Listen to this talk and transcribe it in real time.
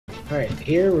Alright,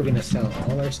 here we're gonna sell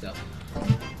all our stuff.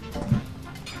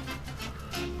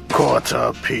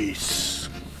 Quarter piece.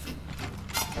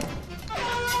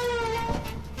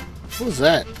 What was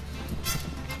that?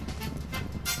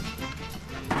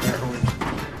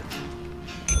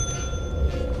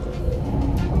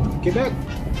 Get back!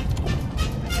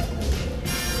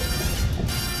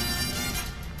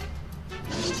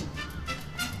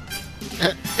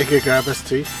 It could grab us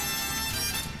too.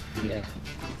 Yeah.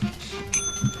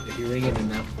 If you ring it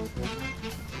enough.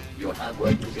 Your hard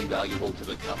work is invaluable to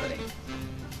the company.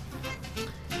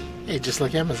 Hey, just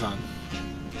like Amazon.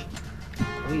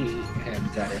 We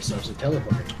have got ourselves a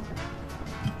teleporter.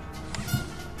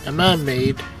 A man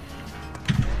made.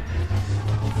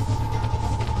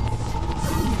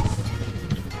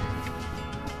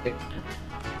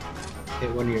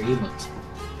 Hit one of your emotes.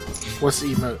 What's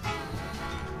the emote?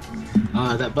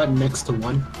 That button next to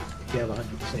 1, if you have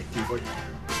 100% keyboard.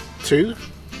 2?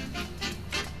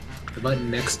 The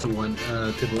button next to 1,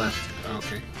 to the left.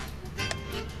 Okay.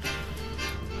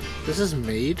 This is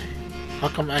made? How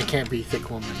come I can't be thick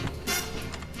woman?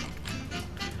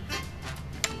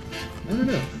 I don't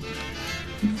know.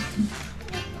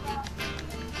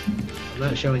 I'm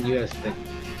not showing you as thick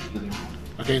either.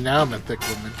 Okay, now I'm a thick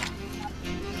woman.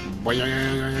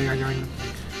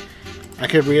 I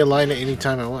could realign it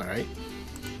anytime I want, right?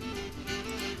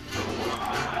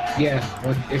 Yeah,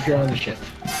 well, if you're on the ship.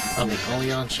 Okay,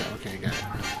 only on show. Okay, got it.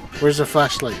 Where's the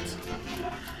flashlight?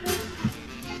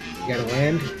 You gotta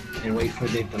land and wait for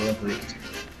the delivery.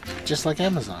 Just like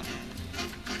Amazon.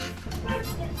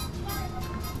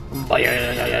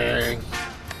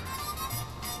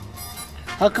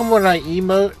 How come when I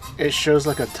emote, it shows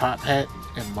like a top hat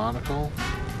and monocle?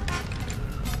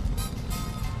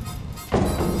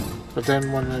 But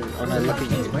then when I look at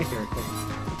you... My character.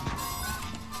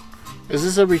 Is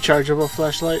this a rechargeable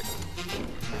flashlight?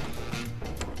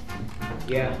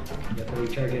 Yeah, you have to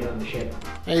recharge it on the ship.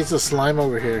 Hey, it's a slime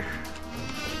over here.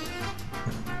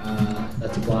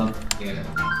 That's a blob. Yeah.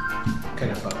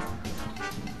 Kind of fun.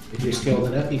 If you're skilled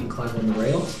enough, you can climb on the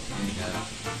rails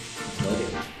and load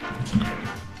it.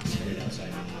 Set it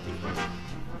outside.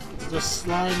 The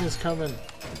slime is coming.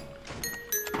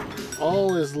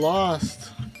 All is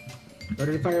lost.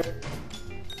 Order to fire.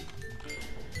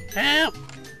 Help!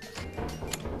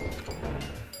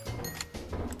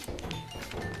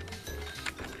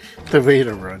 The way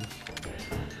to run.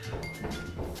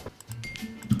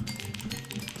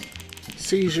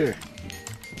 Seizure.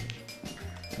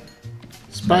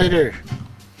 Spider.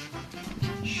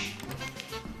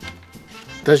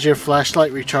 Does your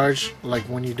flashlight recharge like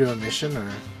when you do a mission, or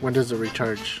when does it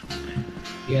recharge?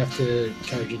 You have to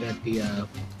charge it at the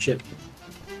ship.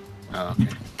 Oh, okay.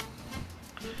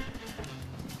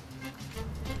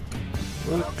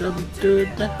 Welcome to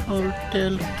the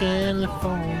Hotel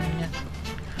California.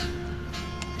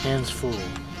 Hands full.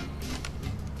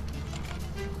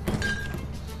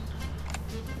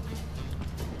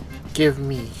 Give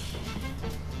me.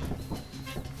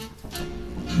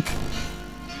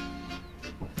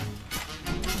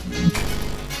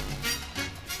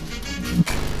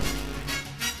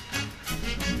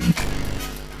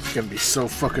 It's gonna be so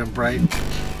fucking bright.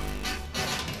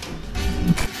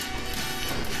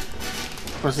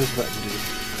 What's this button do?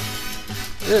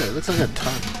 Ew, it looks like a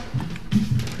ton.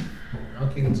 I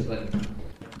don't think it's a button.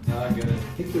 I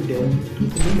think we're dealing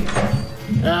with the minute.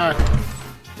 Ah!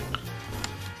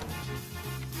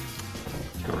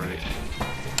 Great.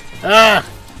 Ah!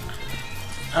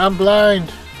 I'm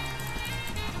blind!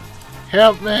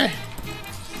 Help me! I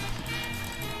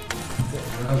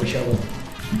don't have a shovel.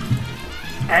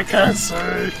 I can't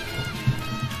see!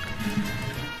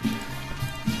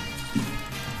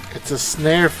 It's a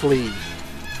snare flea.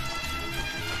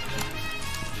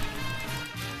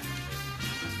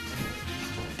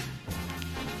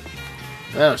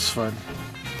 That was fun.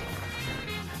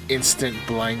 Instant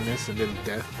blindness and then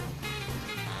death.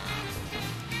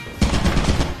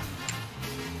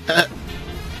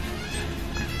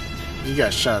 You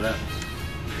got shot up.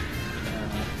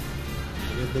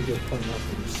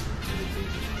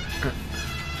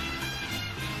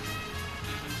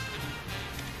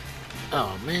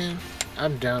 Oh man,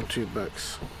 I'm down $2.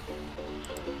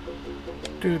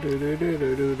 Do do do do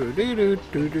do do do do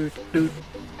do do do.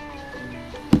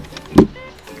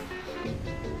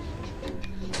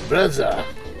 Brother,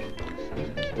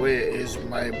 where is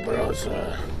my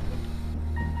brother?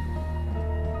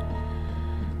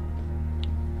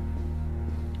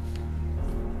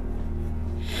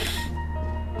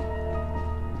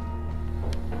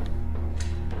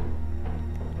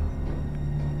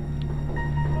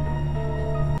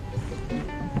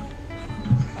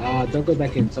 don't go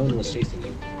back in. Someone was chasing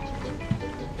you.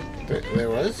 There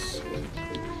was?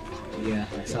 Yeah,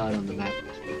 I saw it on the map.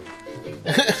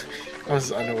 I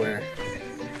was unaware.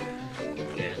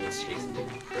 Yeah, it's chasing you.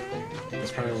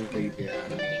 It's probably the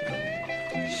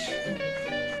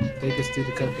take us to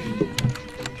the company.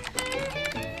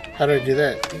 How do I do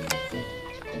that?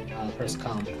 Press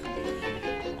com.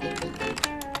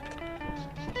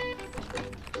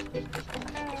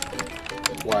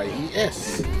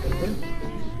 Y-E-S.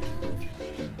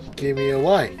 Give me a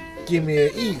Y. Give me a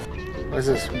E. What is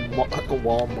this?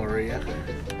 Wall Maria?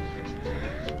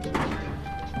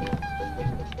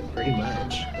 Pretty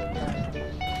much.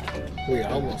 We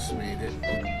almost made it.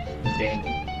 Dang.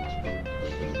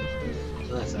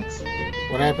 Well, that sucks.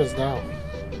 What happens now?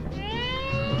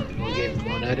 We'll get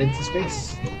blown out into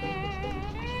space.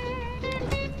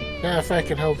 Yeah, if I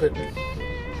can help it.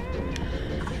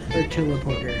 Or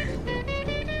teleporter.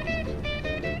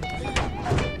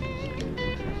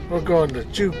 We're going to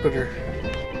Jupiter.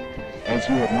 As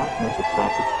you have not met the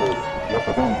profit quota, your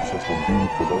performance has been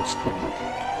deemed below standard.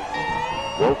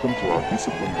 Welcome to our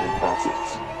disciplinary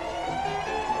process.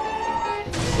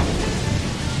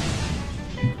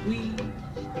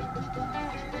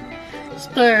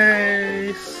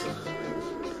 Space!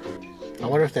 I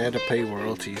wonder if they had to pay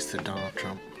royalties to Donald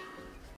Trump.